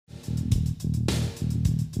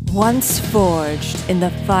Once forged in the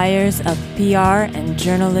fires of PR and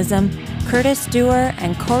journalism, Curtis Dewar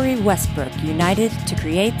and Corey Westbrook united to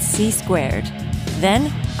create C Squared.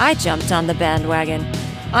 Then, I jumped on the bandwagon.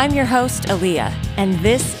 I'm your host, Aaliyah, and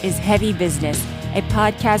this is Heavy Business, a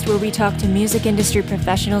podcast where we talk to music industry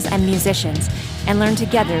professionals and musicians and learn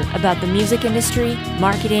together about the music industry,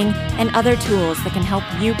 marketing, and other tools that can help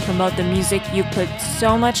you promote the music you put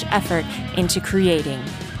so much effort into creating.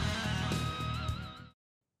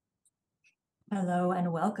 Hello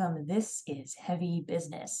and welcome. This is Heavy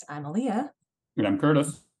Business. I'm Aaliyah. And I'm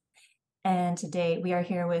Curtis. And today we are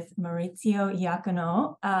here with Maurizio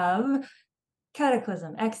Iacono of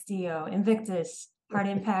Cataclysm, XDO, Invictus, Hard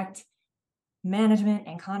Impact Management,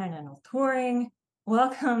 and Continental Touring.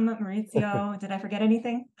 Welcome, Maurizio. Did I forget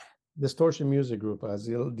anything? Distortion Music Group.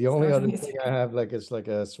 The only other thing I have is like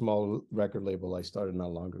a small record label I started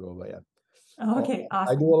not long ago. But yeah. Okay,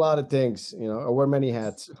 awesome. I do a lot of things. I wear many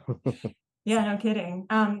hats. Yeah, no kidding.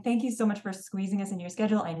 Thank you so much for squeezing us into your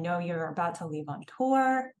schedule. I know you're about to leave on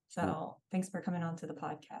tour, so thanks for coming on to the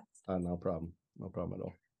podcast. No problem. No problem at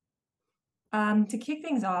all. To kick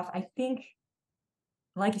things off, I think,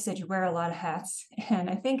 like you said, you wear a lot of hats, and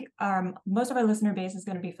I think most of our listener base is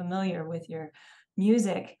going to be familiar with your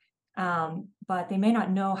music, but they may not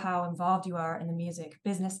know how involved you are in the music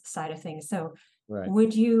business side of things. So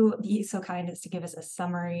Would you be so kind as to give us a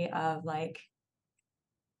summary of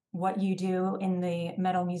what you do in the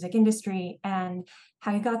metal music industry and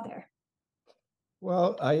how you got there?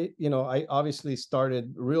 Well, I obviously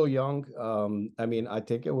started real young. I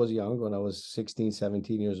think it was young when I was 16,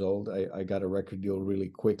 17 years old. I got a record deal really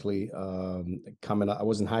quickly. Coming out, I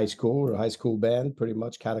was in high school, or a high school band, pretty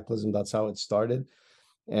much Cataclysm. That's how it started.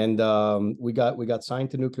 And we got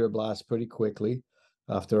signed to Nuclear Blast pretty quickly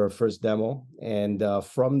after our first demo. And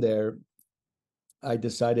from there, I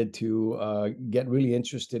decided to get really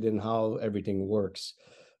interested in how everything works.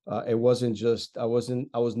 I was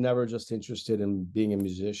never just interested in being a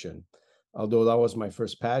musician, although that was my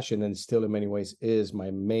first passion and still in many ways is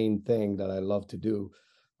my main thing that I love to do.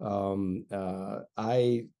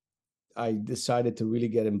 I decided to really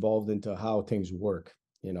get involved into how things work,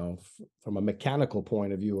 from a mechanical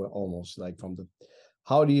point of view, almost like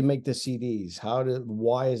how do you make the CDs?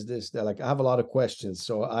 Why is this that? I have a lot of questions.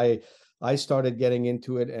 So I started getting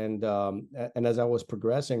into it, and as I was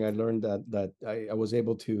progressing, I learned that I was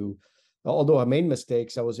able to, although I made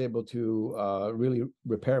mistakes, I was able to really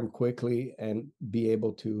repair them quickly and be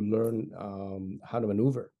able to learn how to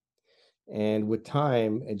maneuver. And with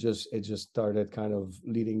time, it just started kind of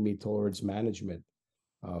leading me towards management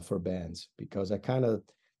for bands, because I kind of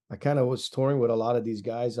was touring with a lot of these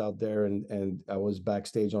guys out there, and I was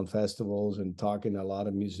backstage on festivals and talking to a lot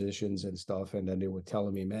of musicians and stuff. And then they were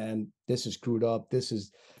telling me, man, this is screwed up. And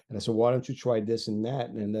I said, why don't you try this and that?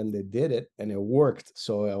 And then they did it and it worked.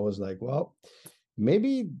 So I was like, well,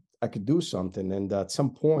 maybe I could do something. And at some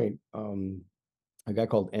point, a guy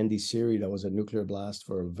called Andy Siri, that was at Nuclear Blast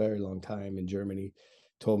for a very long time in Germany,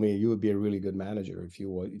 told me you would be a really good manager if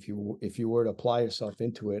you were to apply yourself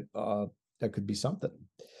into it. That could be something.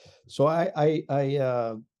 So I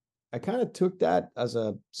kind of took that as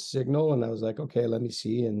a signal, and I was like, okay, let me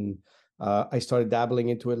see. And I started dabbling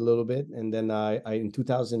into it a little bit. And then I in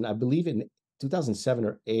 2000, I believe in 2007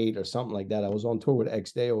 or 8 or something like that, I was on tour with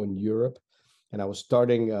XDO in Europe, and I was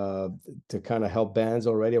starting to kind of help bands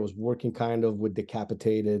already. I was working kind of with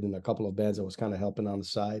Decapitated and a couple of bands I was kind of helping on the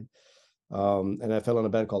side. And I fell on a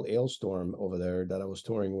band called Ailstorm over there that I was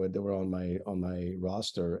touring with. They were on my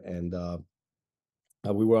roster, and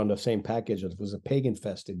we were on the same package. It was a Pagan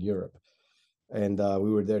Fest in Europe, and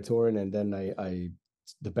we were there touring. And then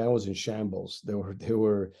the band was in shambles. They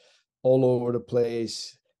were all over the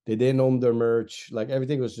place. They didn't own their merch. Like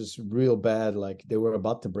everything was just real bad. Like they were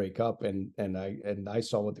about to break up. And I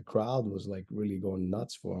saw what the crowd was like really going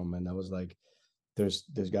nuts for them. And I was like, there's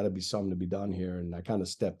got to be something to be done here. And I kind of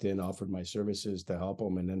stepped in, offered my services to help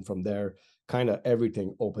them. And then from there, kind of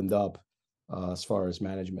everything opened up as far as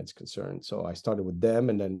management's concerned. So I started with them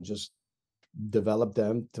and then just developed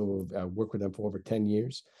them to work with them for over 10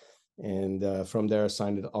 years. And from there, I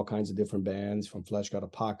signed all kinds of different bands, from Fleshgod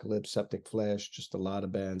Apocalypse, Septic Flesh, just a lot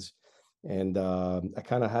of bands. And I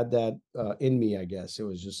kind of had that in me, I guess. It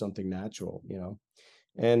was just something natural,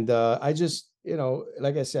 And I just,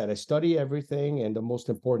 like I said, I study everything. And the most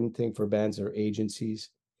important thing for bands are agencies.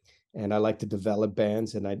 And I like to develop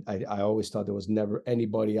bands. And I always thought there was never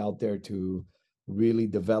anybody out there to really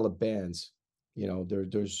develop bands.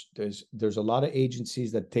 There's a lot of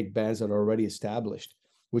agencies that take bands that are already established,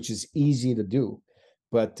 which is easy to do.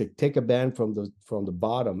 But to take a band from the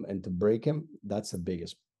bottom and to break him, that's the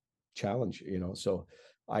biggest challenge, So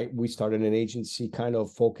we started an agency kind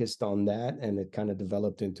of focused on that, and it kind of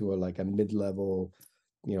developed into like a mid-level.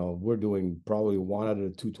 We're doing probably one out of the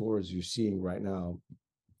two tours you're seeing right now,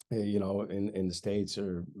 in the States,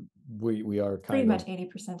 or we are Pretty kind of much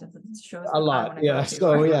 80% of the shows a that I lot. want to Yeah. go to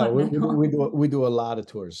So are yeah, we continental. do a lot of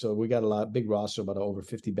tours. So we got a big roster, about over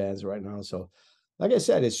 50 bands right now. So like I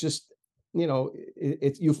said, it's just,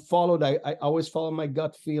 you followed, I always follow my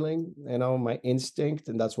gut feeling, my instinct,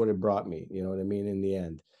 and that's what it brought me, you know what I mean, in the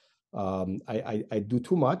end. I do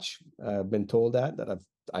too much. I've been told that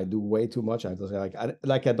I do way too much. I was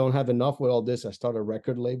like I don't have enough with all this. I start a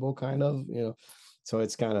record label kind of, so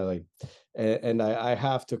it's kind of like, and I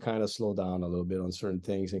have to kind of slow down a little bit on certain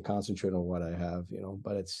things and concentrate on what I have,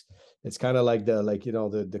 but it's kind of like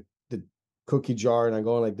the cookie jar, and I'm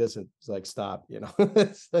going like this, and it's like, stop,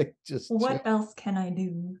 it's like, just What else can I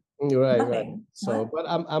do? right. Nothing. So, What? but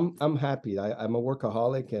I'm happy. I'm a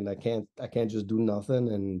workaholic, and I can't just do nothing,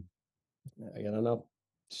 and I don't know,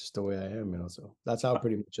 it's just the way I am, so that's how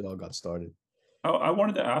pretty much it all got started. I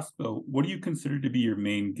wanted to ask though, what do you consider to be your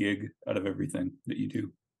main gig out of everything that you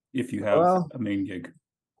do, if you have Well, a main gig?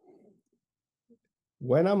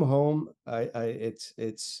 when I'm home,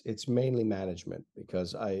 it's mainly management,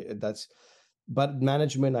 because but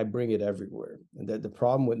management, I bring it everywhere. And the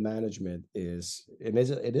problem with management is,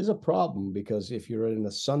 it is a problem, because if you're in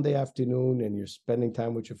a Sunday afternoon and you're spending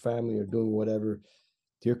time with your family or doing whatever,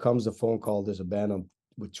 here comes a phone call. There's a band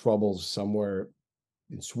with troubles somewhere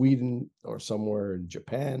in Sweden or somewhere in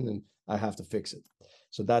Japan, and I have to fix it.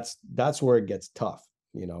 So that's where it gets tough,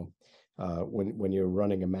 when you're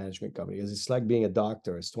running a management company, because it's like being a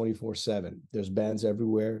doctor. It's 24/7. There's bands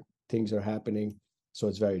everywhere. Things are happening. So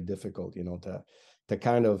it's very difficult, to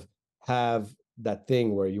kind of have that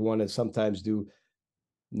thing where you want to sometimes do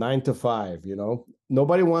 9 to 5,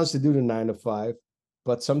 nobody wants to do the 9 to 5,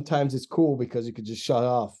 but sometimes it's cool because you could just shut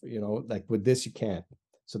off, like with this, you can't.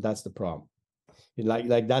 So that's the problem.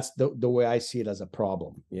 Like that's the way I see it, as a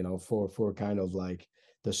problem, for kind of like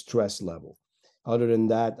the stress level. Other than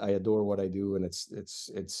that, I adore what I do, and it's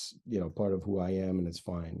part of who I am, and it's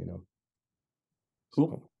fine, Cool.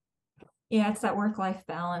 So. Yeah, it's that work-life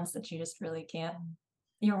balance that you just really can't.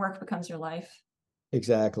 Your work becomes your life.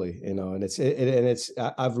 Exactly, and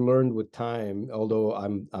I've learned with time, although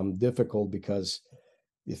I'm difficult, because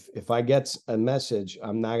if I get a message,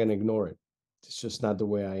 I'm not going to ignore it. It's just not the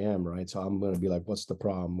way I am, right? So I'm going to be like, what's the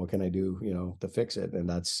problem? What can I do, to fix it? And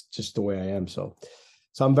that's just the way I am. So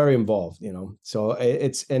I'm very involved, so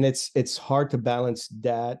it's hard to balance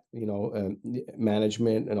that,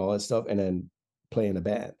 management and all that stuff, and then playing a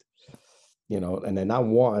band, and then not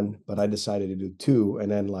one, but I decided to do two,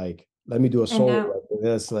 and then like, let me do a solo record.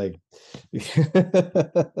 That's like,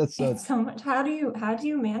 so it's so much. How do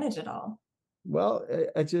you manage it all? Well,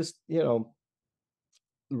 I just,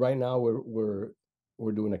 right now we're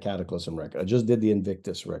doing a Cataclysm record. I just did the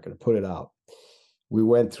Invictus record, put it out. We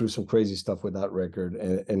went through some crazy stuff with that record,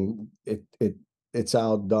 and it's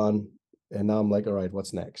out, done. And now I'm like, all right,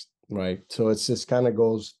 what's next? Right. So it's just kind of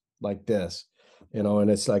goes like this, and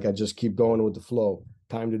it's like, I just keep going with the flow.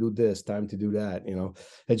 Time to do this, time to do that.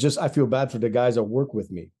 It's just, I feel bad for the guys that work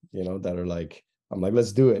with me, that are like, I'm like,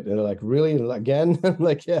 let's do it. And they're like, really? Again? I'm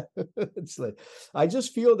like, yeah. It's like, I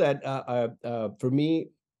just feel that for me,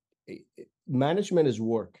 management is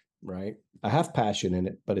work, right? I have passion in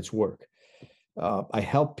it, but it's work. I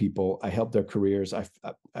help people. I help their careers.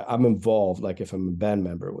 I'm involved, like if I'm a band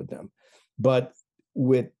member with them. But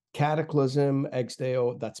with Cataclysm,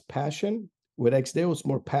 Exdeo, that's passion. With Exdeo, it's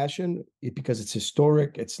more passion because it's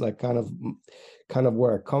historic. It's like kind of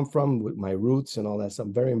where I come from with my roots and all that. So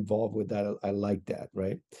I'm very involved with that. I like that,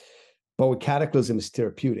 right? But with Cataclysm, it's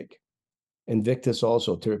therapeutic. Invictus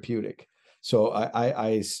also therapeutic. So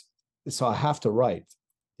I have to write.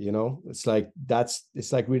 It's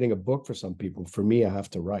like reading a book for some people. For me, I have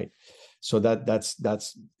to write. So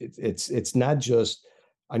it's not just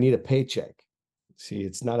I need a paycheck. See,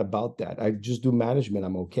 it's not about that. I just do management.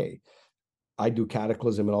 I'm okay. I do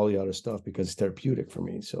Cataclysm and all the other stuff because it's therapeutic for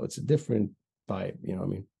me. So it's a different vibe, you know what I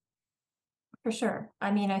mean? For sure.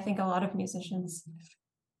 I mean, I think a lot of musicians,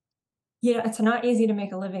 it's not easy to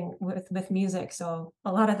make a living with music. So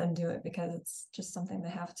a lot of them do it because it's just something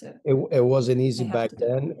they have to. It wasn't easy back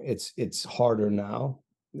then. It's harder now.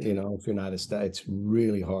 If you're not it's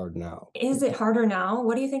really hard now. Is it harder now?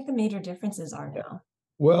 What do you think the major differences are now?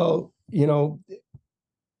 Well,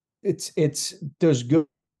 there's good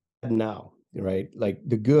now, right? Like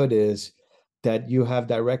the good is that you have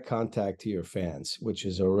direct contact to your fans, which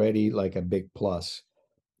is already like a big plus.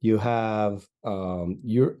 You have,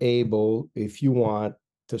 you're able, if you want,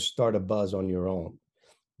 to start a buzz on your own.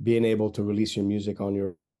 being able to release your music on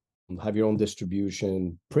your, have your own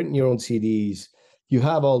distribution, printing your own CDs. You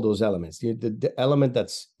have all those elements. The element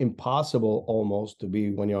that's impossible almost to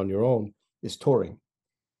be when you're on your own is touring.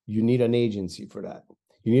 You need an agency for that.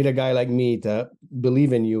 You need a guy like me to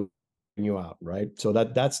believe in you out, right? So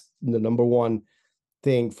that's the number one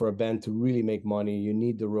thing for a band to really make money. You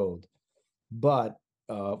need the road. But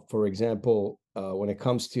for example, when it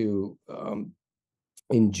comes to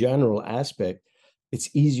in general aspect, it's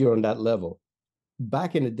easier on that level.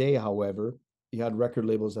 Back in the day, however, you had record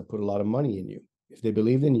labels that put a lot of money in you. If they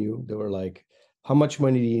believed in you, they were like, how much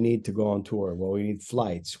money do you need to go on tour? Well, we need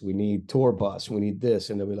flights, we need tour bus, we need this.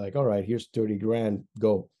 And they'll be like, all right, here's 30 grand,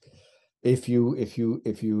 go. If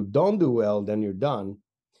you don't do well, then you're done.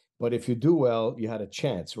 But if you do well, you had a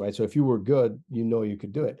chance, right? So if you were good, you know you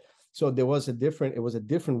could do it. So it was a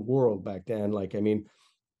different world back then. Like, I mean,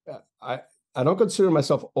 I don't consider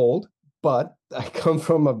myself old, but I come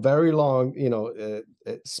from a very long,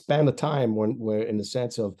 span of time where in the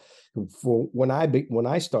sense of, for when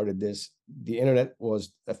I started this, the internet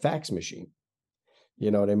was a fax machine. You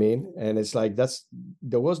know what I mean? And it's like,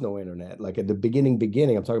 there was no internet. Like at the beginning,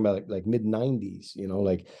 I'm talking about like mid 90s,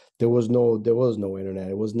 like there was no internet.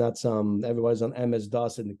 It was not everybody's on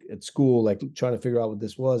MS-DOS at school, like trying to figure out what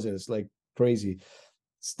this was. And it's like crazy.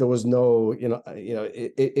 There was no,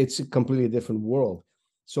 it's a completely different world.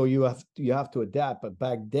 So you have to adapt. But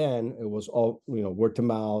back then it was all, word to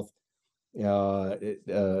mouth. You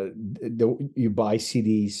buy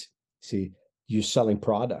CDs, see, you're selling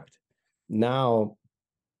product. Now,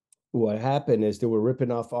 what happened is they were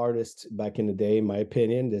ripping off artists back in the day. In my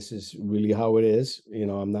opinion, this is really how it is.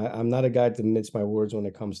 I'm not a guy to mince my words when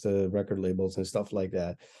it comes to record labels and stuff like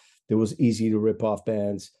that. It was easy to rip off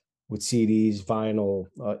bands with CDs, vinyl,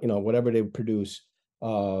 whatever they produce.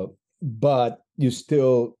 But you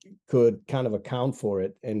still could kind of account for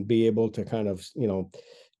it and be able to kind of,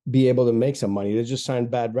 be able to make some money. They just signed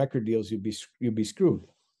bad record deals, you'd be screwed.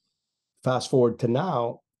 Fast forward to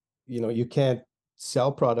now, you can't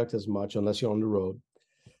sell product as much unless you're on the road.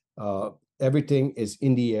 Everything is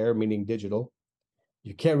in the air, meaning digital.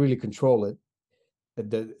 You can't really control it.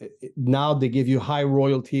 Now they give you high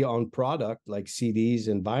royalty on product like CDs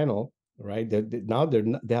and vinyl, right?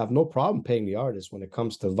 They have no problem paying the artist when it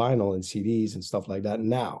comes to vinyl and CDs and stuff like that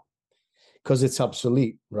now, because it's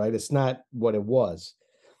obsolete, right? It's not what it was.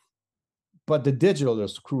 But the digital, they'll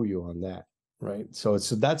screw you on that. Right. So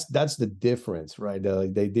that's the difference, right?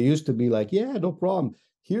 They used to be like, yeah, no problem.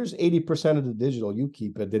 Here's 80% of the digital, you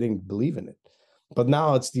keep it. They didn't believe in it. But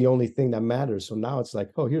now it's the only thing that matters. So now it's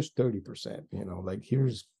like, oh, here's 30%,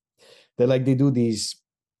 like they do these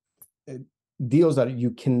deals that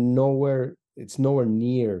it's nowhere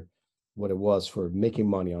near what it was for making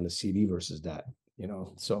money on a CD versus that,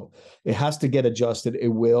 so it has to get adjusted.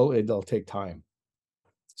 It'll take time.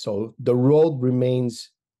 So the road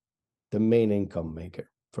remains the main income maker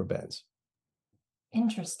for bands.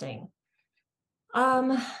 Interesting.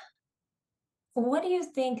 What do you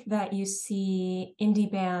think that you see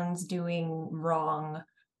indie bands doing wrong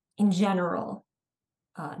in general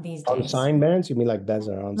these days? Unsigned bands? You mean like bands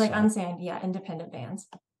that are unsigned? Like unsigned, yeah, independent bands.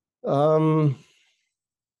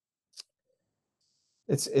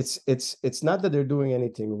 It's not that they're doing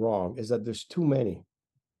anything wrong, it's that there's too many.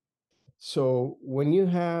 So when you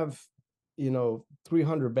have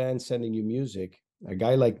 300 bands sending you music, a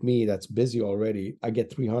guy like me that's busy already, I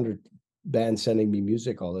get 300 bands sending me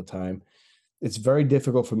music all the time. It's very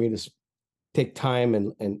difficult for me to take time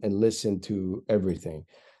and listen to everything.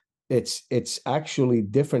 It's actually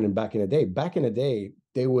different than back in the day. Back in the day,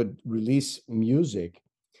 they would release music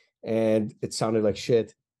and it sounded like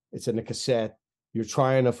shit. It's in a cassette. You're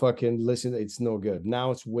trying to fucking listen. It's no good.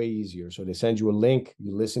 Now it's way easier. So they send you a link,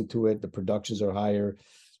 you listen to it. The productions are higher.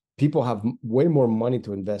 People have way more money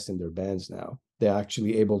to invest in their bands now. They're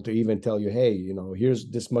actually able to even tell you, hey, here's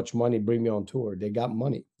this much money, bring me on tour. They got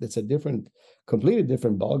money. It's a completely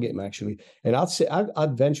different ballgame, actually. And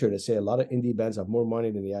I'd venture to say a lot of indie bands have more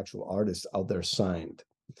money than the actual artists out there signed.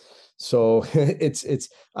 So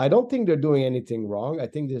I don't think they're doing anything wrong. I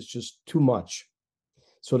think there's just too much.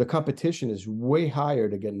 So the competition is way higher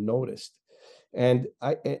to get noticed. And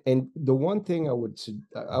the one thing I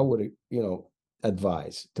would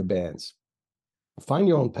advise to bands, find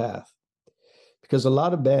your own path. Because a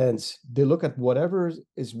lot of bands, they look at whatever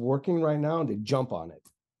is working right now and they jump on it.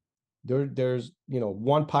 There's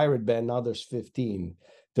one pirate band, now there's 15.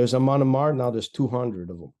 There's a Amon Amarth, now there's 200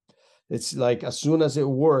 of them. It's like as soon as it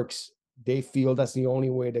works, they feel that's the only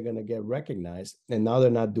way they're going to get recognized. And now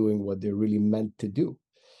they're not doing what they're really meant to do,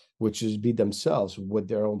 which is be themselves with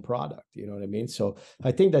their own product. You know what I mean? So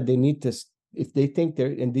I think that they need to if they think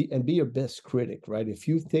they're and be your best critic, right? If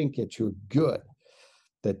you think that you're good,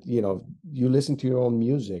 that you listen to your own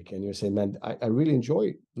music and you say, man, I really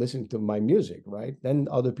enjoy listening to my music, right? Then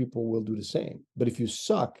other people will do the same. But if you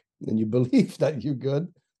suck and you believe that you're good,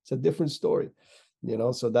 it's a different story.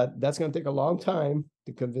 So that's going to take a long time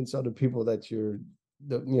to convince other people that you're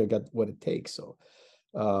got what it takes. So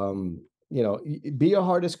be your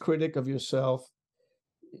hardest critic of yourself.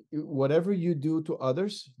 Whatever you do to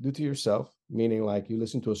others, do to yourself. Meaning, like, you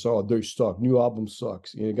listen to a song, they suck, new album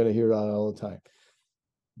sucks, you're going to hear that all the time.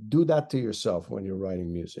 Do that to yourself when you're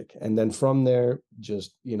writing music, and then from there,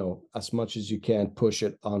 just as much as you can, push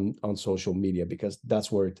it on social media, because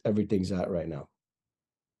that's where everything's at right now.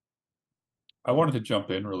 I wanted to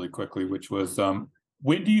jump in really quickly, which was,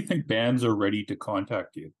 when do you think bands are ready to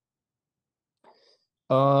contact you?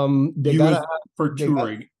 They gotta for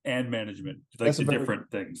touring and management, like the different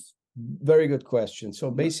things. Very good question. So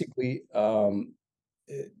basically,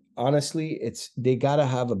 honestly, they gotta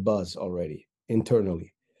have a buzz already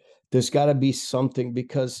internally. There's gotta be something,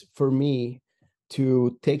 because for me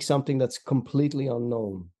to take something that's completely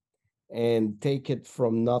unknown and take it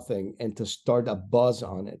from nothing and to start a buzz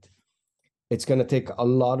on it, it's going to take a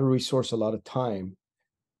lot of resource, a lot of time,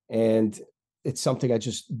 and it's something I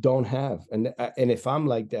just don't have. And if I'm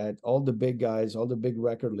like that, all the big guys, all the big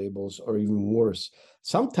record labels are even worse.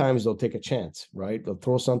 Sometimes they'll take a chance, right? They'll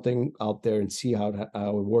throw something out there and see how it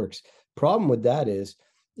works. Problem with that is,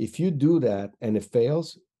 if you do that and it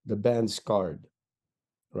fails, the band's scarred,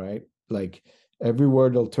 right? Like, everywhere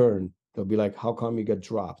they'll turn, they'll be like, how come you get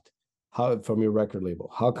dropped? How from your record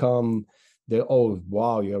label? How come oh,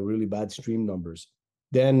 wow, you have really bad stream numbers?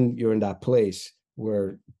 Then you're in that place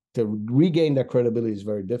where to regain that credibility is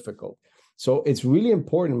very difficult. So it's really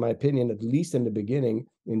important, in my opinion, at least in the beginning,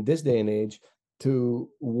 in this day and age, to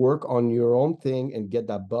work on your own thing and get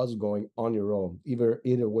that buzz going on your own. Either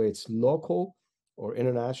way, it's local or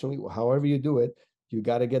internationally, however you do it. You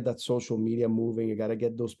got to get that social media moving. You got to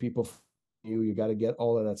get those people. You got to get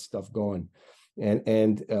all of that stuff going,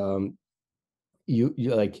 and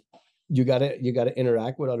you got to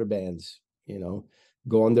interact with other bands.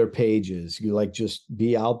 Go on their pages. You just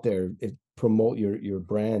be out there, promote your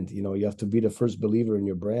brand. You have to be the first believer in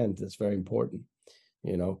your brand. That's very important.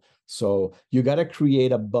 So you got to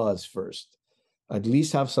create a buzz first. At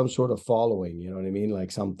least have some sort of following. You know what I mean?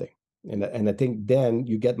 Like something, and I think then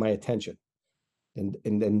you get my attention. And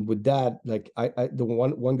then with that, like the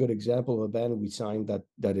one good example of a band we signed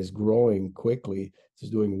that is growing quickly, is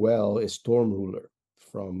doing well, is Stormruler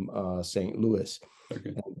from St. Louis.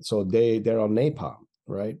 Okay. So they're on Napalm,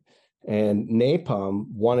 right? And Napalm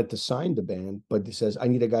wanted to sign the band, but he says, I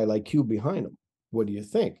need a guy like you behind him. What do you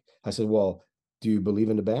think? I said, well, do you believe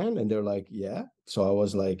in the band? And they're like, yeah. So I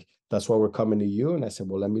was like, that's why we're coming to you. And I said,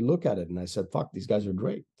 well, let me look at it. And I said, fuck, these guys are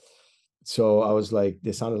great. So I was like,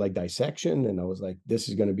 they sounded like Dissection, and I was like, this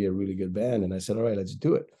is going to be a really good band. And I said, all right, let's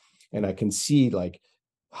do it. And I can see like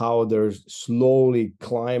how they're slowly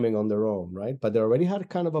climbing on their own, right? But they already had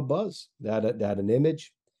kind of a buzz. They had an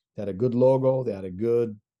image, they had a good logo, they had a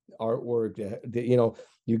good artwork.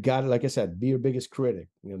 You got to, like I said, be your biggest critic.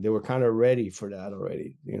 They were kind of ready for that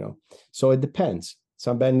already. So it depends.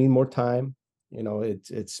 Some bands need more time.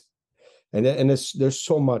 There's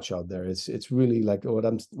so much out there. It's really like what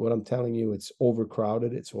I'm telling you. It's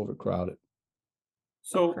overcrowded.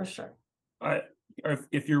 So for sure.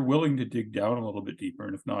 If you're willing to dig down a little bit deeper,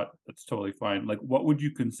 and if not, that's totally fine. Like, what would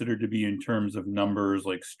you consider to be, in terms of numbers,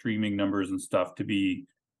 like streaming numbers and stuff, to be,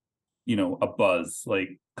 a buzz?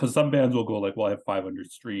 Like, because some bands will go like, well, I have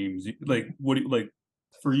 500 streams. Like, what do you like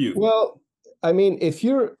for you? Well, I mean, if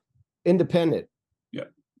you're independent. Yeah.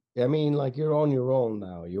 I mean, like, you're on your own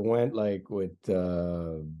now. You went like with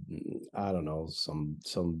I don't know, some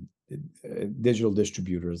digital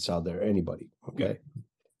distributor that's out there, anybody, okay? Yeah.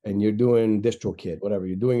 And you're doing DistroKid, whatever.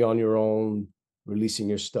 You're doing it on your own, releasing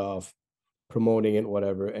your stuff, promoting it,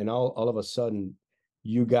 whatever. And all of a sudden,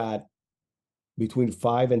 you got between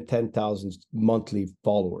 5,000 and 10,000 monthly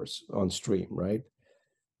followers on stream, right?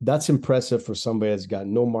 That's impressive for somebody that's got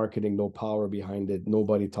no marketing, no power behind it,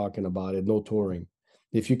 nobody talking about it, no touring.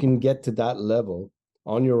 If you can get to that level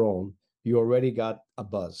on your own, you already got a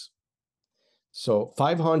buzz. So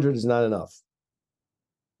 500 is not enough.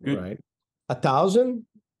 Good. Right? 1,000,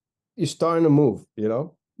 you're starting to move,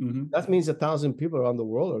 Mm-hmm. That means 1,000 people around the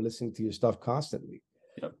world are listening to your stuff constantly.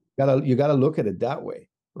 Yep. You gotta look at it that way,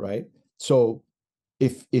 right? So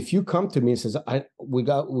if you come to me and says, we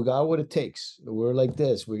got what it takes, we're like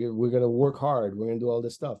this, we're gonna work hard, we're gonna do all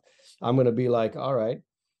this stuff, I'm gonna be like, all right,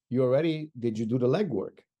 did you do the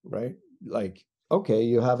legwork, right? Like, okay,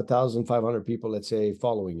 you have 1,500 people, let's say,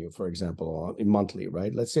 following you, for example, monthly,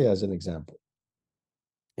 right? Let's say as an example.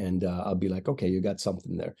 And I'll be like, okay, you got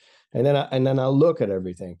something there. And then I'll look at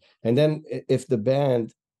everything. And then if the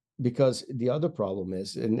band, because the other problem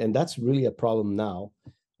is, and that's really a problem now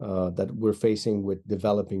that we're facing with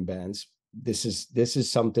developing bands. This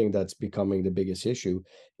is something that's becoming the biggest issue,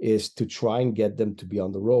 is to try and get them to be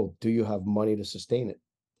on the road. Do you have money to sustain it?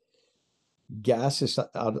 Gas is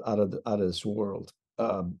out of this world.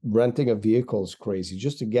 Renting a vehicle is crazy.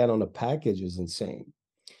 Just to get on a package is insane,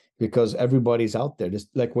 because everybody's out there. Just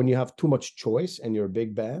like when you have too much choice and you're a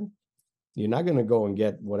big band, you're not going to go and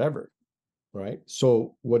get whatever, right?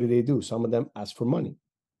 So what do? Some of them ask for money,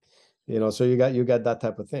 so you got that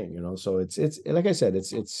type of thing, so it's like I said,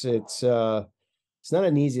 it's not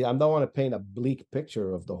an easy, I don't want to paint a bleak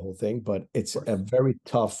picture of the whole thing, but it's a very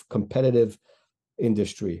tough competitive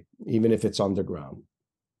industry, even if it's underground.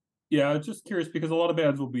 Yeah, I was just curious because a lot of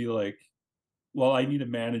bands will be like, well, I need a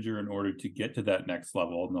manager in order to get to that next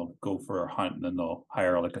level, and they'll go for a hunt, and then they'll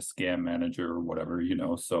hire like a scam manager or whatever,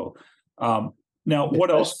 so now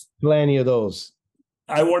what else? Plenty of those.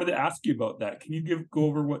 I wanted to ask you about that. Can you go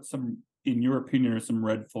over what some, in your opinion, are some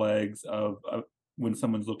red flags of when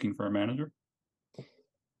someone's looking for a manager?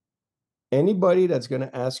 Anybody that's going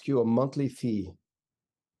to ask you a monthly fee,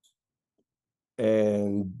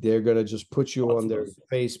 and they're going to just put you on their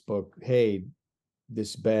Facebook, hey,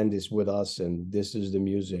 this band is with us and this is the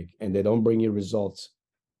music, and they don't bring you results,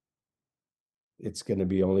 it's going to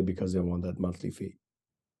be only because they want that monthly fee.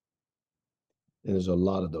 And there's a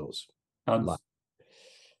lot of those.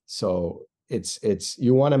 So it's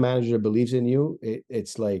you want a manager that believes in you.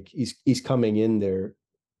 It's like he's coming in there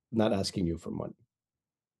not asking you for money.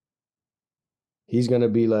 He's going to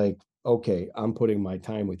be like, okay, I'm putting my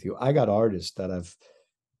time with you. I got artists that I've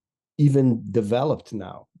even developed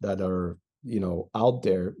now that are, out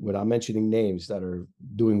there, without mentioning names, that are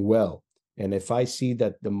doing well. And if I see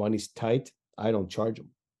that the money's tight, I don't charge them,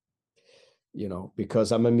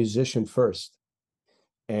 because I'm a musician first.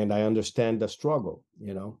 And I understand the struggle,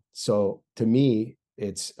 So to me,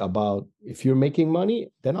 it's about, if you're making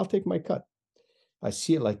money, then I'll take my cut. I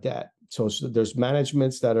see it like that. So there's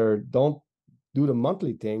managements that don't do the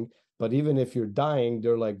monthly thing, but even if you're dying,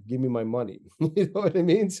 they're like, give me my money. You know what I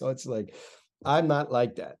mean? So it's like, I'm not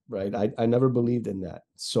like that, right? I never believed in that.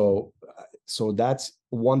 So that's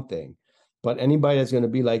one thing. But anybody that's going to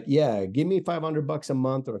be like, yeah, give me $500 a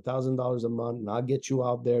month or $1,000 a month, and I'll get you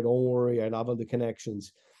out there. Don't worry, I have the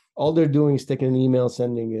connections. All they're doing is taking an email,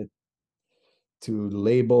 sending it to the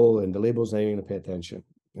label, and the label's not even going to pay attention.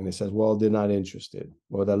 And it says, well, they're not interested.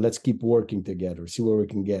 Well, then let's keep working together, see where we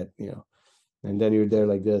can get, And then you're there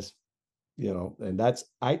like this, and that's,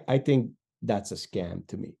 I think that's a scam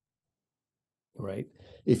to me, right?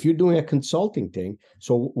 If you're doing a consulting thing,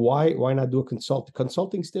 so why not do a consult?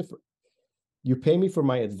 Consulting's different. You pay me for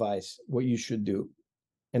my advice, what you should do.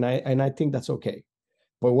 And I think that's okay.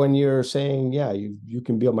 But when you're saying, yeah, you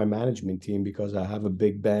can be on my management team because I have a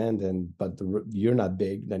big band, but you're not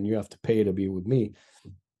big, then you have to pay to be with me.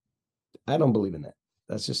 I don't believe in that.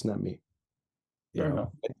 That's just not me.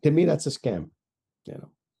 To me, that's a scam.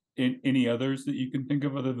 Any others that you can think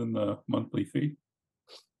of other than the monthly fee?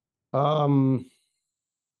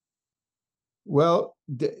 Well,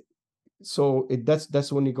 so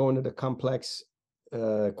that's when you go into the complex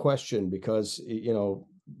question, because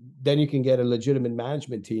then you can get a legitimate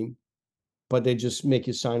management team, but they just make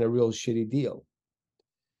you sign a real shitty deal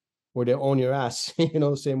where they own your ass,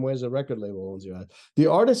 same way as a record label owns your ass. The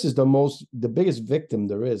artist is the biggest victim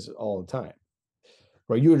there is all the time,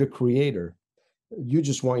 right? You're the creator. You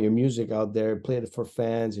just want your music out there, play it for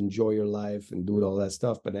fans, enjoy your life, and do all that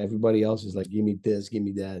stuff. But everybody else is like, give me this, give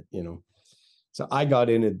me that, So I got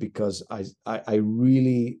in it because I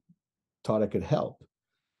really thought I could help,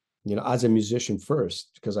 as a musician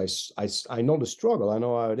first, because I know the struggle. I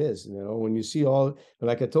know how it is. When you see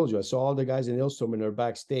like I told you, I saw all the guys in Illstorm and they're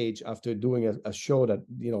backstage after doing a show that,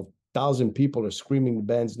 1,000 people are screaming the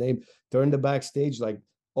band's name. They're in the backstage, like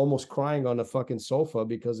almost crying on the fucking sofa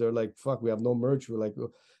because they're like, fuck, we have no merch. We're like,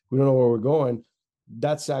 we don't know where we're going.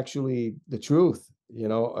 That's actually the truth,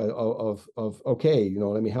 of okay,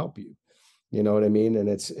 let me help you. You know what I mean? And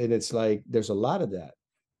it's like, there's a lot of that.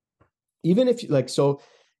 Even if so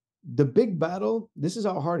the big battle, this is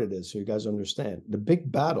how hard it is. So you guys understand, the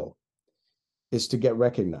big battle is to get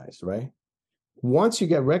recognized, right? Once you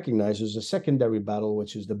get recognized, there's a secondary battle,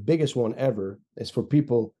 which is the biggest one ever, is for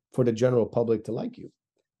the general public to like you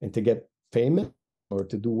and to get famous or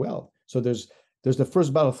to do well. So there's the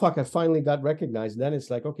first battle. Fuck, I finally got recognized. Then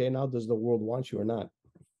it's like, okay, now does the world want you or not?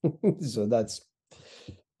 So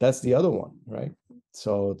that's the other one, right?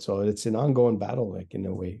 So it's an ongoing battle, like in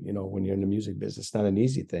a way, when you're in the music business, it's not an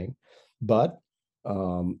easy thing, but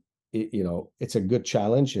it's a good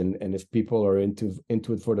challenge, and if people are into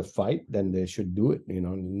it for the fight, then they should do it,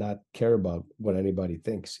 and not care about what anybody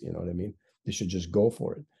thinks. You know what I mean? They should just go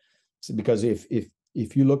for it. So, because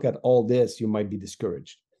if you look at all this, you might be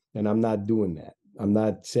discouraged, and I'm not doing that. I'm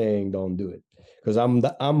not saying don't do it, because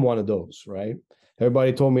I'm one of those, right?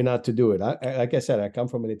 Everybody told me not to do it. Like I said, I come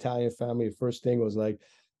from an Italian family. The first thing was like,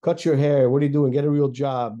 cut your hair. What are you doing? Get a real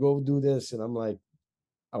job. Go do this. And I'm like,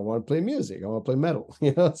 I want to play music. I want to play metal.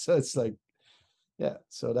 So it's like, yeah.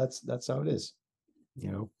 So that's how it is.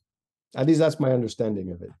 At least that's my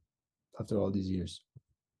understanding of it after all these years.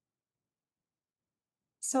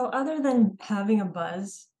 So other than having a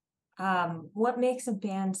buzz, what makes a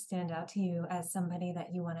band stand out to you as somebody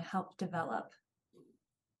that you want to help develop?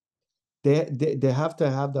 They have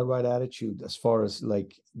to have the right attitude, as far as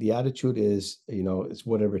like the attitude is, it's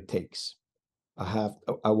whatever it takes.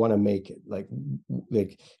 I want to make it like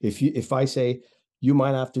if I say you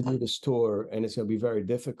might have to do this tour and it's going to be very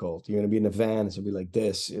difficult, you're going to be in a van, it's going to be like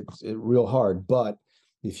this, it's real hard, but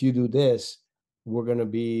if you do this, we're going to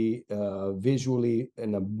be visually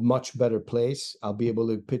in a much better place. I'll be able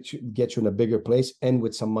to get you in a bigger place and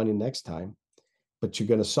with some money next time, but you're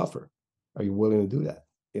going to suffer. Are you willing to do that?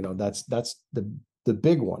 That's the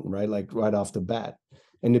big one, right? Like right off the bat.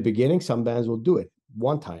 In the beginning, some bands will do it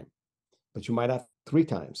one time, but you might have 3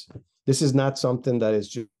 times. This is not something that is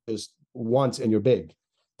just once and you're big.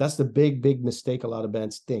 That's the big mistake a lot of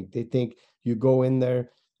bands think. They think you go in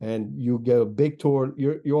there and you get a big tour.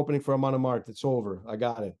 You're opening for Amon Amarth. It's over. I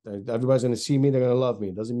got it. Everybody's going to see me. They're going to love me.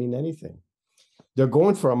 It doesn't mean anything. They're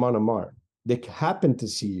going for Amon Amarth. They happen to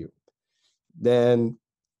see you. Then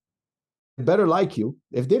better like you.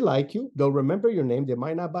 If they like you, they'll remember your name. They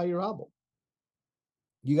might not buy your album.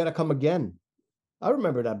 You got to come again. I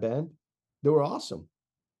remember that band. They were awesome.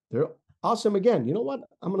 They're awesome again. You know what?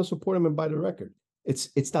 I'm going to support them and buy the record. It's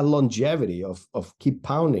that longevity of keep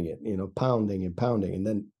pounding it, pounding and pounding, and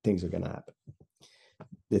then things are going to happen.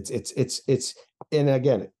 It's and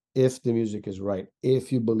again, if the music is right,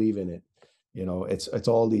 if you believe in it, it's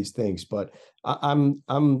all these things. But I'm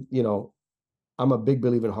a big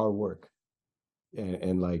believer in hard work,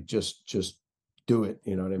 and like just do it.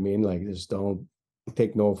 You know what I mean? Like, just don't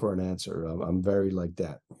take no for an answer. I'm very like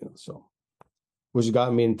that. So. Which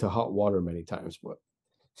got me into hot water many times, but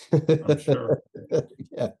I'm sure.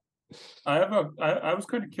 Yeah. I was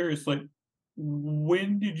kind of curious, like,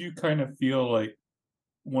 when did you kind of feel like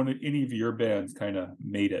any of your bands kind of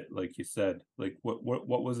made it, like you said? Like, what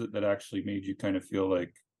was it that actually made you kind of feel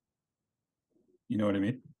like, you know what I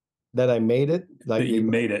mean? That I made it? Like that you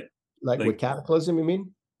made it. Like with Cataclysm, you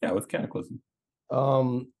mean? Yeah, with Cataclysm.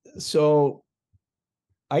 So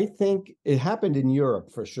I think it happened in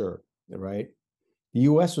Europe for sure, right? The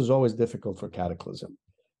US was always difficult for Cataclysm.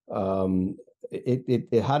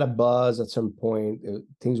 It had a buzz at some point.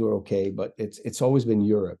 Things were okay, but it's always been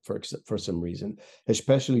Europe for some reason,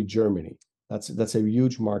 especially Germany. That's a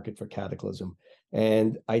huge market for Cataclysm,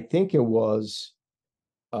 and I think it was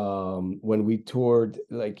when we toured.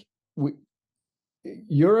 Like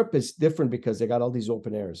Europe is different because they got all these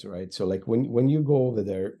open airs, right? So like when you go over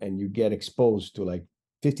there and you get exposed to like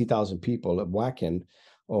 50,000 people at Wacken.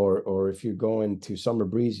 Or if you're going to Summer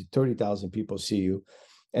Breeze, 30,000 people see you.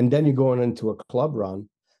 And then you're going into a club run.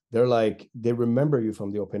 They remember you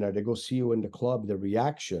from the open air. They go see you in the club. The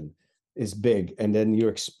reaction is big. And then you're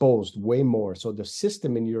exposed way more. So the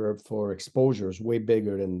system in Europe for exposure is way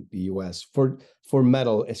bigger than the US for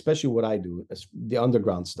metal, especially what I do, the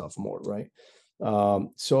underground stuff more, right?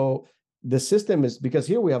 So the system is, because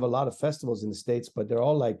here we have a lot of festivals in the States, but they're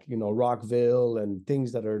all like, Rockville and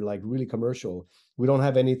things that are like really commercial. We don't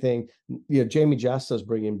have anything. Jamie Jasta's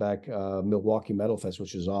bringing back Milwaukee Metal Fest,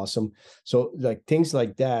 which is awesome. So like things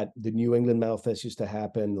like that, the New England Metal Fest used to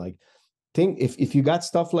happen. Like, if you got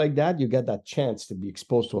stuff like that, you get that chance to be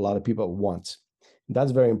exposed to a lot of people at once. And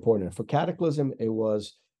that's very important. For Cataclysm, it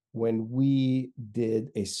was when we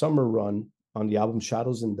did a summer run on the album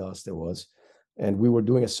Shadows and Dust. And we were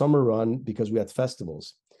doing a summer run because we had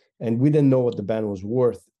festivals, and we didn't know what the band was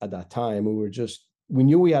worth at that time. We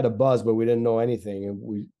knew we had a buzz, but we didn't know anything. And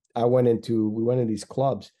we went in these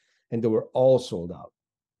clubs and they were all sold out.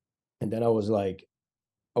 And then I was like,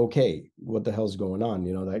 okay, what the hell's going on?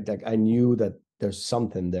 Like I knew that there's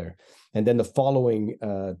something there. And then the following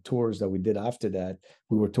tours that we did after that,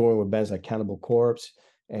 we were touring with bands like Cannibal Corpse,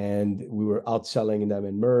 and we were outselling them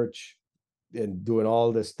in merch and doing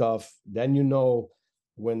all this stuff. Then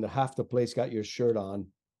when half the place got your shirt on,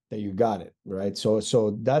 that you got it, right? So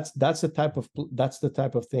that's the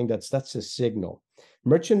type of thing that's a signal.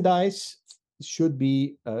 Merchandise should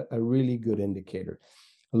be a really good indicator.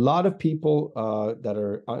 A lot of people that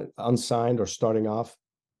are unsigned or starting off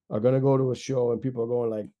are going to go to a show and people are going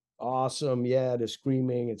like, awesome, yeah, they're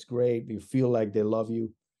screaming, it's great, you feel like they love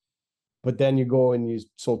you, but then you go and you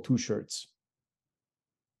sold 2 shirts.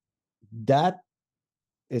 That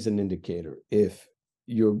is an indicator. If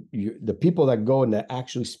you the people that go and that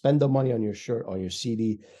actually spend the money on your shirt, on your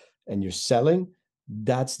CD, and you're selling,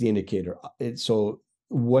 that's the indicator. So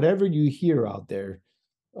whatever you hear out there,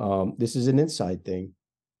 this is an inside thing.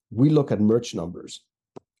 We look at merch numbers,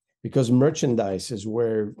 because merchandise is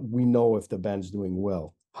where we know if the band's doing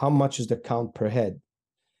well. How much is the count per head?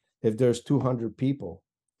 If there's 200 people,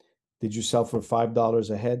 did you sell for $5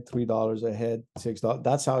 a head, $3 a head, $6?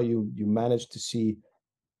 That's how you manage to see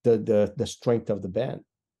the strength of the band.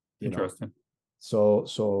 Interesting.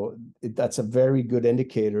 So that's a very good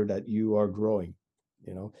indicator that you are growing,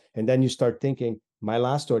 and then you start thinking, my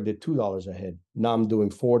last store did $2 a head. Now I'm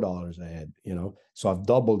doing $4 a head, so I've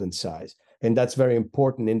doubled in size. And that's very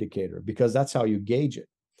important indicator, because that's how you gauge it.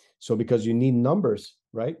 So because you need numbers,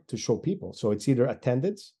 right, to show people. So it's either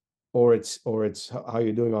attendance or it's how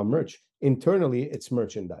you're doing on merch. Internally, it's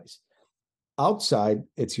merchandise. Outside,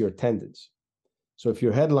 it's your attendance. So if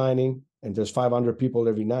you're headlining and there's 500 people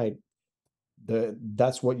every night,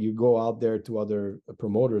 that's what you go out there to other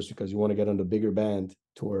promoters, because you want to get on the bigger band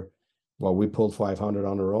tour. Well, we pulled 500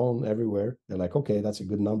 on our own everywhere. They're like, okay, that's a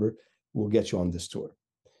good number. We'll get you on this tour,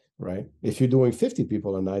 right? If you're doing 50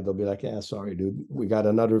 people a night, they'll be like, yeah, sorry, dude. We got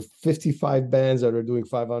another 55 bands that are doing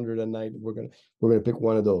 500 a night. We're gonna pick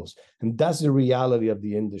one of those. And that's the reality of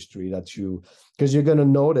the industry, because you're gonna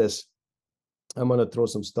notice. I'm gonna throw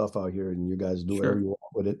some stuff out here, and you guys do whatever you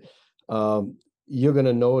want with it. You're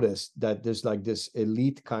gonna notice that there's like this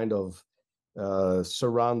elite kind of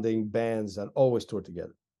surrounding bands that always tour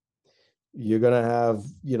together. You're gonna have,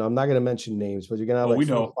 I'm not gonna mention names, but you're gonna have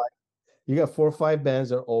you got 4 or 5 bands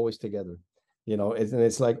that are always together, and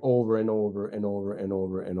it's like over and over and over and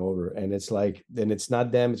over and over, and it's like, then it's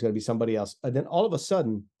not them, it's gonna be somebody else, and then all of a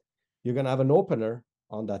sudden you're gonna have an opener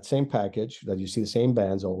on that same package that you see the same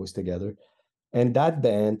bands always together, and that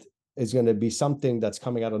band is gonna be something that's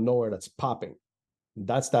coming out of nowhere that's popping.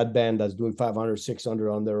 That's that band that's doing 500, 600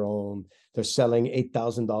 on their own. They're selling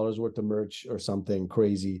 $8,000 worth of merch or something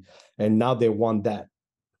crazy. And now they want that.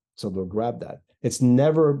 So they'll grab that. It's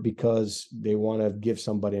never because they want to give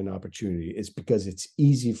somebody an opportunity. It's because it's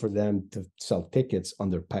easy for them to sell tickets on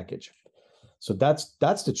their package. So that's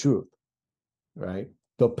the truth, right?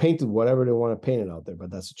 They'll paint it whatever they want to paint it out there,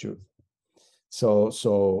 but that's the truth.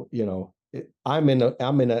 So I'm in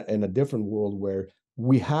a different world where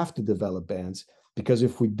we have to develop bands, because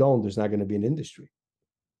if we don't, there's not going to be an industry.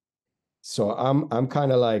 So I'm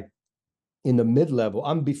kind of like in the mid-level.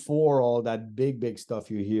 I'm before all that big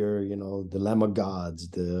stuff you hear, the Lamb of Gods,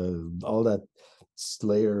 all that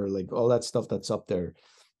Slayer, like all that stuff that's up there.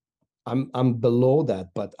 I'm below that,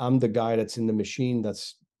 but I'm the guy that's in the machine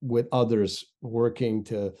that's with others working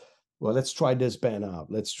to, well, let's try this band out.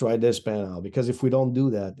 Let's try this band out. Because if we don't do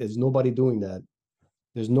that, there's nobody doing that.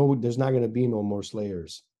 There's not going to be no more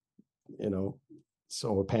Slayers,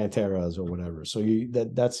 or Panteras or whatever. So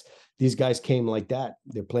that's these guys came like that.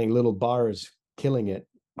 They're playing little bars, killing it,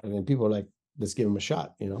 and then people are like, let's give them a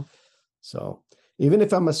shot, So even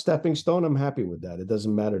if I'm a stepping stone, I'm happy with that. It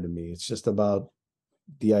doesn't matter to me. It's just about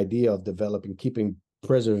the idea of developing, keeping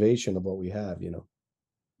preservation of what we have,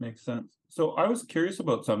 Makes sense. So I was curious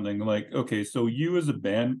about something like, okay, so you as a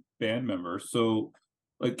band member, so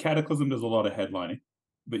like Cataclysm does a lot of headlining,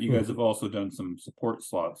 but you guys have also done some support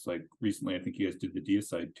slots. Like recently, I think you guys did the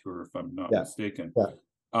Deicide tour, if I'm not mistaken. Yeah.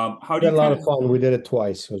 How do we you had a lot of fun? We did it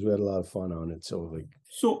twice because we had a lot of fun on it.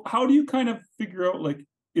 So how do you kind of figure out, like,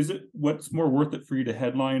 is it what's more worth it for you to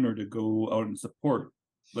headline or to go out and support?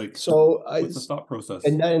 Like, what's the thought process?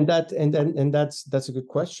 And that's a good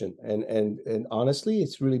question. And honestly,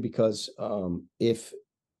 it's really because if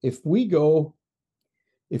we go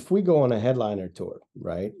on a headliner tour,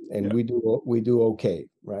 right, and we do okay,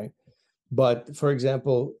 right, but for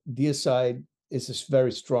example, Deicide is a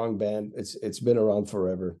very strong band. It's been around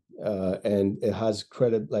forever, and it has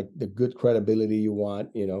like the good credibility you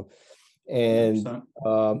want, and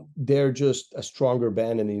they're just a stronger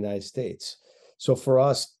band in the United States. So for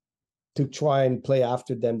us to try and play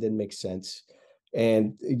after them didn't make sense,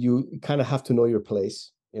 and you kind of have to know your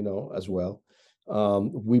place, as well.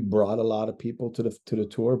 We brought a lot of people to the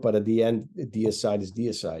tour, but at the end, Deicide is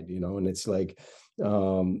Deicide, and it's like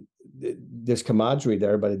there's camaraderie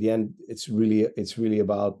there, but at the end, it's really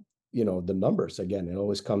about you know, the numbers again. It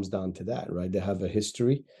always comes down to that, right? They have a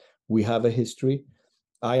history. We have a history.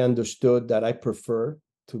 I understood that I prefer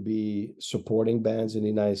to be supporting bands in the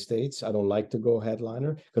United States. I don't like to go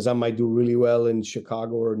headliner because I might do really well in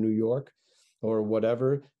Chicago or New York or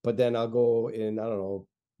whatever, but then I'll go in, I don't know.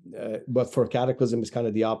 But for Cataclysm, it's kind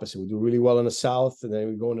of the opposite. We do really well in the South, and then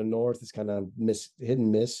we go in the North. It's kind of hit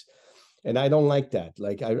and miss. And I don't like that.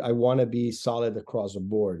 Like I want to be solid across the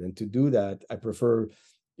board. And to do that, I prefer,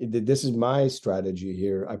 this is my strategy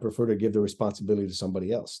here. I prefer to give the responsibility to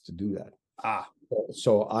somebody else to do that.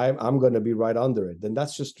 So I'm going to be right under it. Then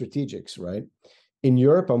that's just strategics, right? In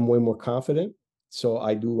Europe, I'm way more confident. So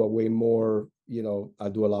I do a way more, you know, I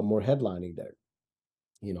do a lot more headlining there,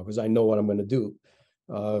 you know, because I know what I'm going to do.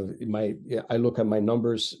 I look at my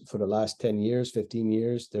numbers for the last 10 years, 15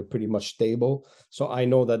 years, they're pretty much stable. So I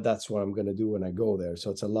know that that's what I'm going to do when I go there.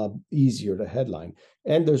 So it's a lot easier to headline,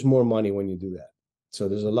 and there's more money when you do that. So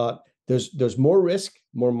there's more risk,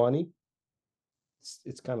 more money.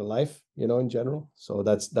 It's kind of life, you know, in general. So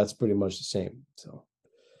that's pretty much the same. So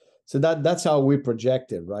that's how we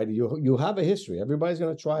project it, right? You have a history. Everybody's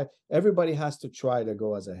going to try. Everybody has to try to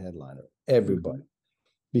go as a headliner. Everybody. Mm-hmm.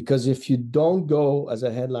 Because if you don't go as a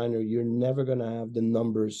headliner, you're never going to have the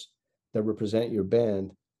numbers that represent your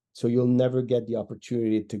band. So you'll never get the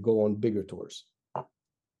opportunity to go on bigger tours.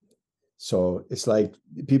 So it's like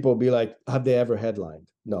people will be like, have they ever headlined?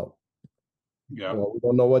 No. Yeah. You know, we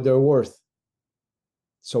don't know what they're worth.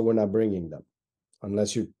 So we're not bringing them.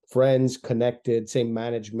 Unless you're friends, connected, same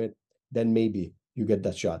management, then maybe you get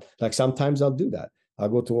that shot. Like sometimes I'll do that. I'll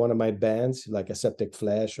go to one of my bands, like Aseptic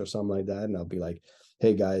Flesh or something like that, and I'll be like,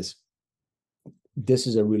 hey guys, this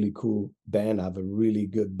is a really cool band. I have a really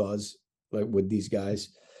good buzz like with these guys.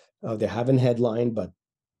 They haven't headlined, but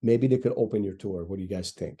maybe they could open your tour. What do you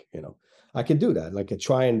guys think? You know, I could do that. Like I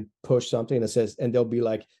try and push something that says, and they'll be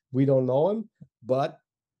like, we don't know him, but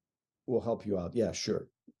we'll help you out. Yeah, sure.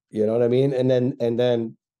 You know what I mean? And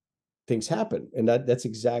then things happen. And that's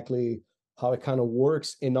exactly how it kind of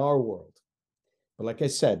works in our world. But like I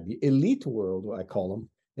said, the elite world, what I call them,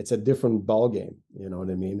 it's a different ball game. You know what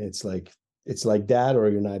I mean? It's like that, or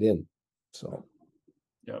you're not in. So,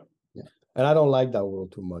 yeah. And I don't like that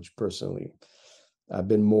world too much personally. I've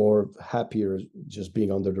been more happier just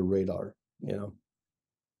being under the radar, you know?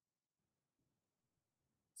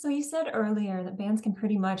 So you said earlier that bands can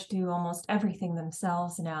pretty much do almost everything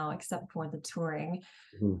themselves now, except for the touring.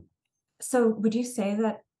 Mm-hmm. So would you say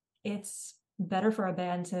that it's better for a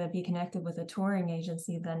band to be connected with a touring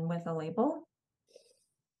agency than with a label?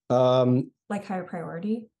 Like higher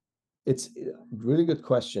priority? It's a really good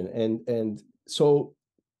question. And so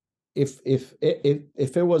if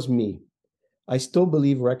it was me, I still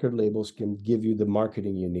believe record labels can give you the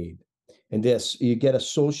marketing you need. And this, you get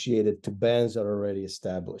associated to bands that are already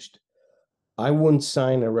established. I wouldn't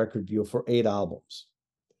sign a record deal for 8 albums,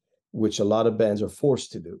 which a lot of bands are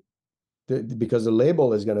forced to do. Because the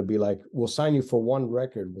label is going to be like, we'll sign you for 1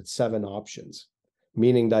 record with 7 options,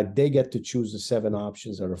 meaning that they get to choose the 7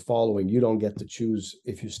 options that are following. You don't get to choose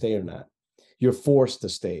if you stay or not. You're forced to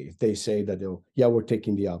stay. If they say that we're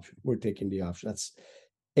taking the option. We're taking the option. That's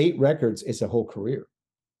 8 records is a whole career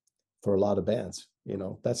for a lot of bands. You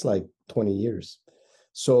know, that's like 20 years.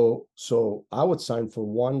 So I would sign for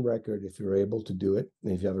 1 record if you're able to do it,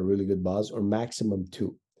 and if you have a really good buzz, or maximum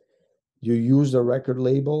 2. You use the record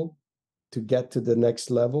label to get to the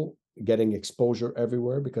next level, getting exposure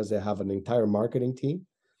everywhere because they have an entire marketing team.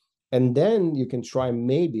 And then you can try,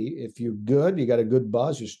 maybe if you're good, you got a good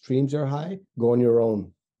buzz, your streams are high, go on your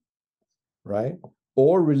own, right?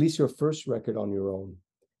 Or release your first record on your own.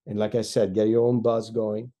 And like I said, get your own buzz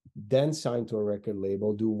going, then sign to a record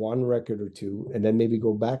label, do 1 record or 2, and then maybe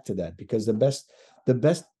go back to that. Because the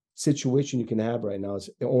best situation you can have right now is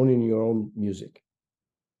owning your own music.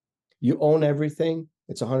 You own everything,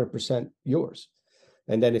 it's 100% yours.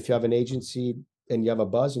 And then if you have an agency and you have a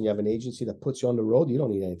buzz and you have an agency that puts you on the road, you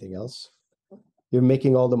don't need anything else. You're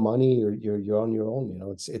making all the money, you're on your own, you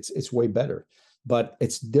know, it's way better. But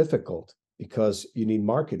it's difficult because you need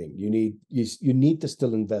marketing. You need to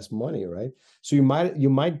still invest money, right? So you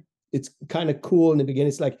might, it's kind of cool in the beginning.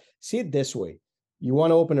 It's like, see it this way. You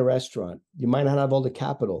want to open a restaurant, you might not have all the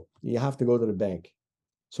capital. You have to go to the bank.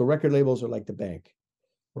 So record labels are like the bank,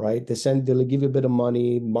 right? They'll give you a bit of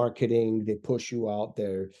money, marketing, they push you out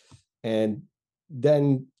there, and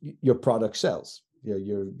then your product sells.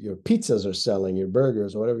 Your pizzas are selling, your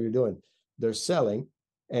burgers, whatever you're doing, they're selling.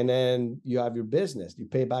 And then you have your business. You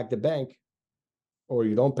pay back the bank, or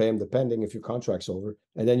you don't pay them, depending if your contract's over.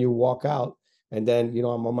 And then you walk out, and then, you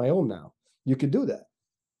know, I'm on my own now. You could do that,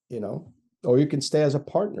 you know. or you can stay as a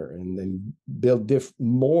partner and then build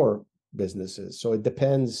more businesses. So it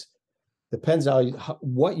depends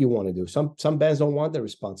what you want to do. Some bands don't want the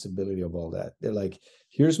responsibility of all that. They're like,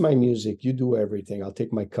 here's my music, you do everything, I'll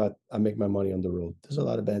take my cut, I make my money on the road. There's a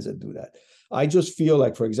lot of bands that do that. I just feel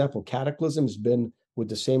like, for example, Cataclysm has been with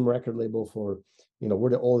the same record label for, we're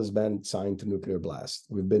the oldest band signed to Nuclear Blast.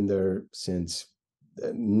 We've been there since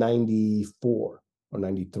 94 or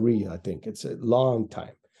 93, I think. It's a long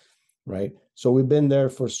time, right? So we've been there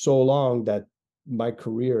for so long that my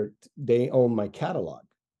career, they own my catalog.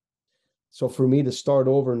 So for me to start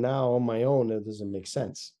over now on my own, it doesn't make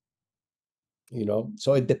sense.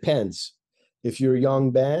 So it depends. If you're a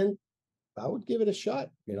young band, I would give it a shot,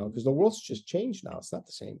 because the world's just changed now. It's not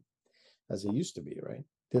the same as it used to be, right?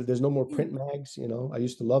 There's no more print mags, I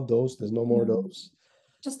used to love those. There's no more of those.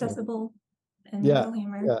 Just Decibel and Yeah,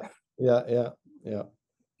 Hammer.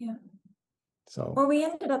 Yeah. So, well, we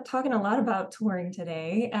ended up talking a lot about touring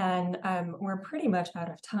today, and we're pretty much out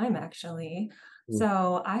of time, actually.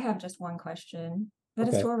 So I have just one question that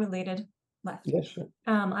is tour related left. Yeah, sure.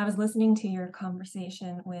 I was listening to your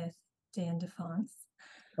conversation with Dan DeFonce.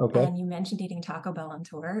 Okay. And you mentioned eating Taco Bell on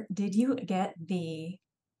tour. Did you get the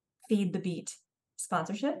Feed the Beat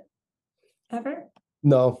sponsorship ever?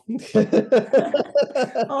 No.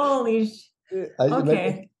 Holy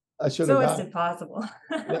okay. I should have. So it's impossible.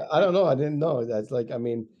 Yeah, I don't know. I didn't know. That's like,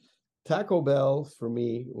 Taco Bell for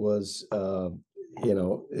me was,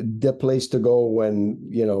 the place to go when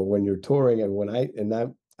you're touring, and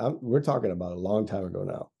we're talking about a long time ago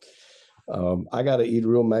now. I got to eat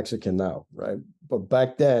real Mexican now, right? But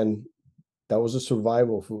back then, that was a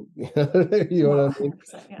survival food. You know what I mean?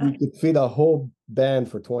 Yeah. You could feed a whole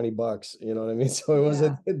band for $20. You know what I mean? So it was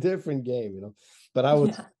a different game, But I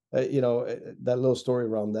was, that little story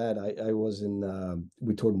around that. I was in.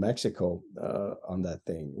 We toured Mexico on that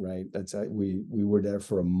thing, right? We were there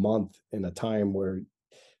for a month in a time where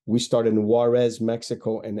we started in Juarez,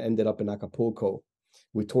 Mexico, and ended up in Acapulco.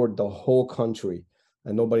 We toured the whole country.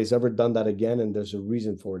 And nobody's ever done that again. And there's a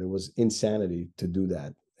reason for it. It was insanity to do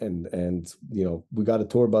that. And we got a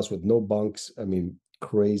tour bus with no bunks.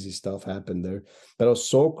 Crazy stuff happened there. But I was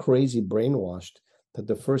so crazy brainwashed that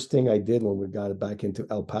the first thing I did when we got back into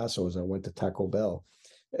El Paso is I went to Taco Bell.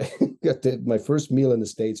 My first meal in the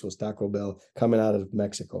States was Taco Bell coming out of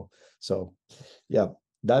Mexico. So yeah,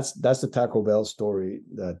 that's the Taco Bell story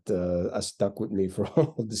that has stuck with me for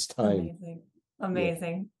all this time.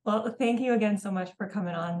 Amazing. Yeah. Well, thank you again so much for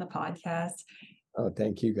coming on the podcast. Oh,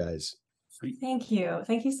 thank you guys. Sweet. Thank you.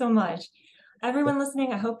 Thank you so much. Everyone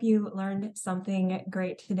listening, I hope you learned something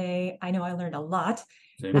great today. I know I learned a lot.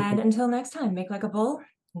 Same. And until next time, make like a bull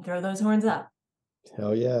and throw those horns up.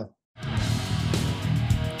 Hell yeah.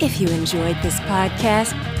 If you enjoyed this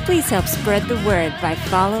podcast, please help spread the word by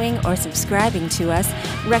following or subscribing to us,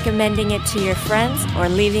 recommending it to your friends, or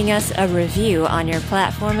leaving us a review on your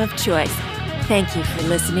platform of choice. Thank you for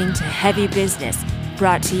listening to Heavy Business,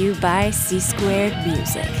 brought to you by C Squared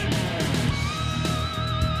Music.